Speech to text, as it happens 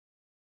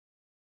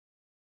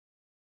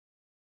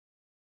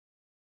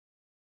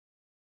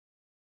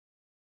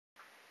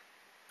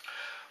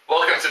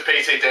Welcome to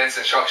PT Dan's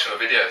instructional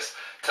videos.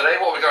 Today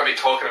what we're going to be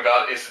talking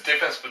about is the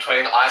difference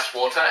between ice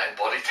water and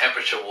body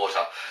temperature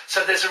water.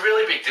 So there's a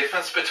really big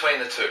difference between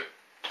the two.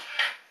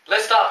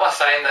 Let's start by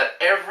saying that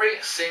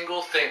every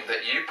single thing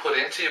that you put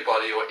into your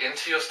body or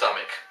into your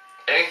stomach,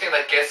 anything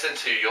that gets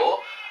into your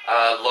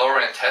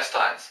lower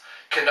intestines,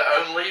 can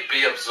only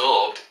be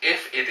absorbed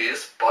if it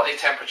is body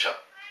temperature.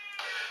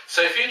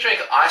 So if you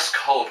drink ice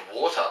cold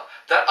water,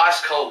 that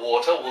ice cold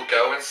water will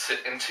go and sit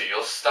into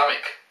your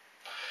stomach.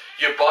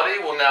 Your body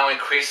will now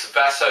increase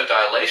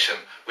vasodilation,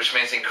 which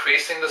means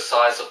increasing the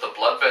size of the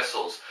blood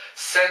vessels,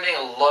 sending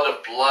a lot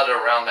of blood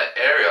around that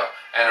area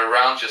and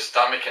around your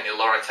stomach and your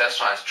lower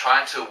intestines,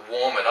 trying to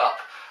warm it up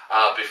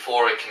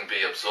before it can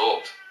be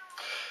absorbed.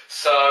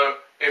 So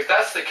if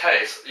that's the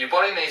case, your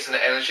body needs an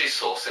energy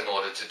source in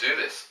order to do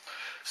this.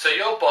 So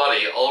your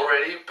body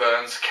already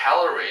burns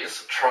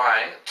calories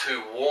trying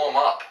to warm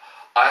up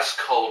ice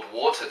cold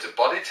water to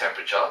body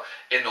temperature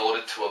in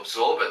order to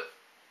absorb it.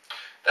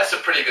 That's a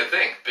pretty good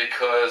thing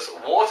because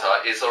water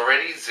is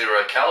already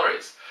 0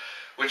 calories,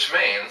 which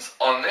means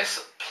on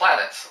this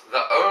planet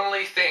the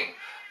only thing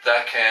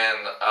that can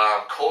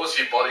cause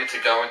your body to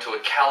go into a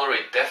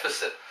calorie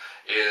deficit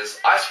is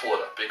ice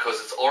water, because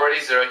it's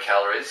already 0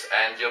 calories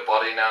and your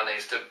body now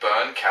needs to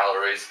burn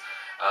calories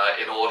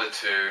in order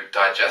to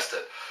digest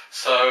it.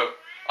 So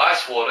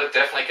ice water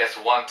definitely gets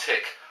one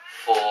tick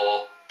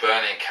for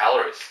burning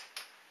calories.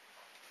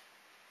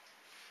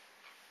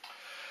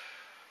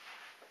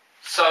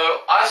 So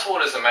ice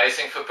water is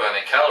amazing for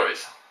burning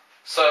calories.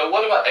 So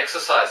what about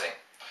exercising?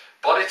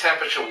 Body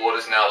temperature water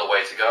is now the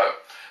way to go,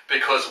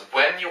 because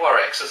when you are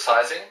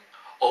exercising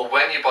or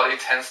when your body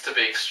tends to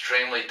be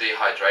extremely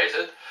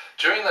dehydrated,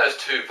 during those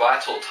two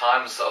vital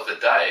times of the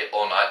day,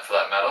 or night for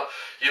that matter,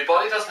 your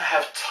body doesn't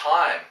have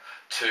time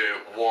to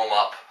warm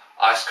up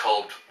ice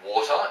cold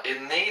water.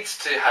 It needs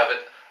to have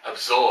it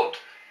absorbed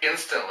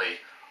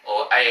instantly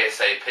or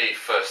ASAP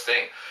first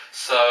thing.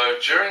 So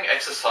during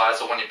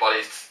exercise or when your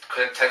body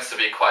tends to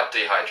be quite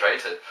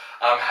dehydrated,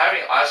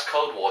 having ice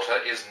cold water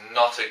is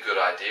not a good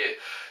idea.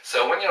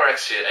 So when you're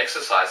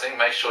exercising,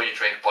 make sure you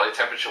drink body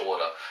temperature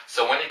water.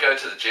 So when you go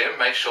to the gym,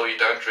 make sure you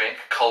don't drink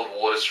cold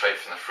water straight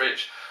from the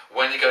fridge.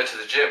 When you go to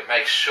the gym,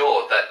 make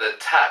sure that the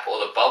tap or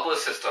the bubbler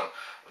system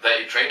that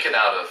you're drinking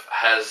out of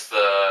has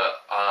the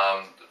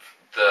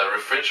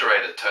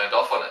refrigerator turned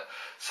off on it,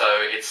 so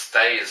it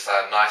stays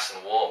nice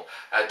and warm.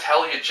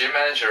 Tell your gym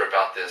manager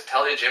about this.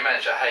 Tell your gym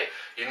manager, hey,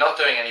 you're not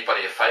doing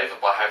anybody a favor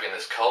by having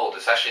this cold.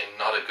 It's actually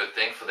not a good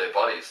thing for their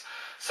bodies.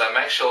 So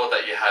make sure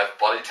that you have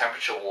body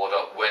temperature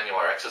water when you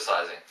are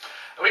exercising.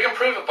 And we can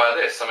prove it by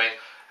this. I mean,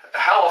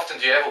 how often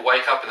do you ever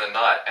wake up in the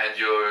night and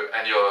you're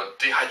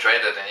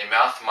dehydrated and your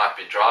mouth might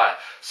be dry?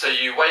 So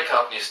you wake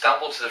up and you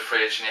stumble to the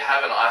fridge and you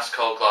have an ice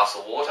cold glass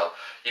of water.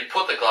 You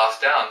put the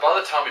glass down. By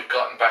the time you've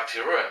gotten back to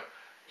your room,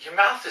 your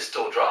mouth is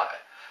still dry.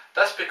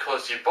 That's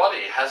because your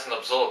body hasn't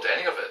absorbed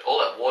any of it. All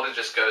that water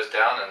just goes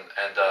down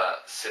and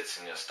sits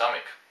in your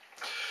stomach.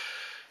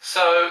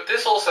 So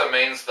this also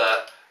means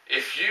that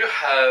if you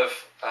have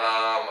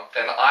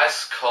an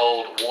ice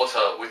cold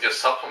water with your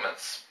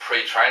supplements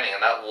pre-training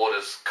and that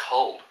water's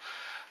cold,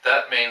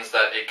 that means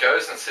that it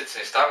goes and sits in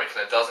your stomach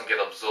and it doesn't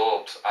get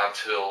absorbed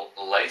until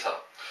later.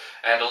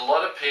 And a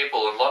lot of people,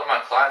 a lot of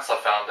my clients I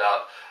found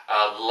out,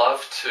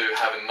 love to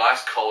have a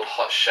nice cold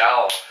hot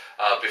shower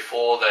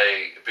before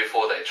they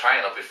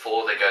train or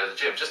before they go to the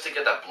gym, just to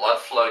get that blood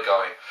flow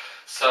going.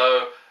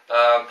 So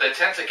they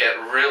tend to get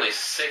really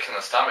sick in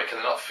the stomach and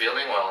they're not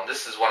feeling well, and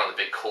this is one of the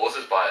big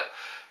causes by it,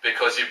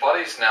 because your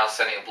body's now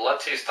sending blood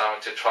to your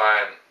stomach to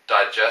try and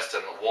digest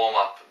and warm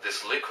up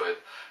this liquid.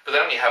 But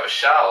then when you have a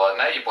shower,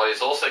 now your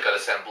body's also got to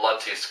send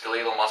blood to your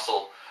skeletal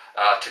muscle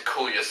to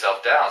cool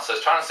yourself down. So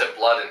it's trying to send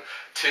blood in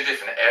two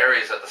different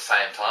areas at the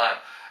same time,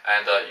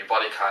 and your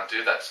body can't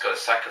do that. It's got to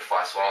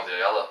sacrifice one or the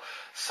other.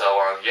 So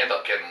you end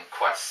up getting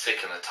quite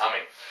sick in the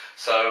tummy.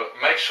 So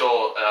make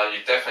sure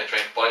you definitely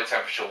drink body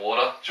temperature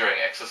water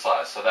during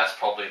exercise. So that's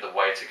probably the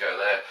way to go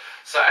there.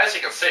 So as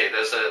you can see,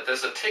 there's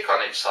a tick on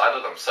each side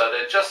of them. So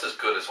they're just as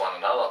good as one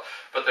another.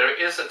 But there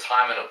is a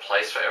time and a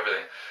place for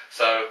everything.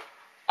 So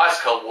ice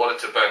cold water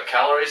to burn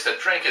calories. So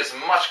drink as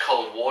much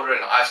cold water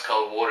and ice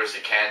cold water as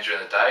you can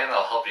during the day, and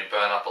that'll help you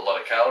burn up a lot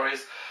of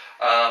calories.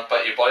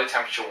 But your body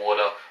temperature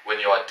water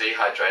when you are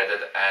dehydrated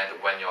and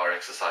when you are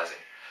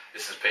exercising.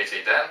 This is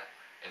PT Dan.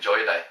 Enjoy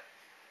your day.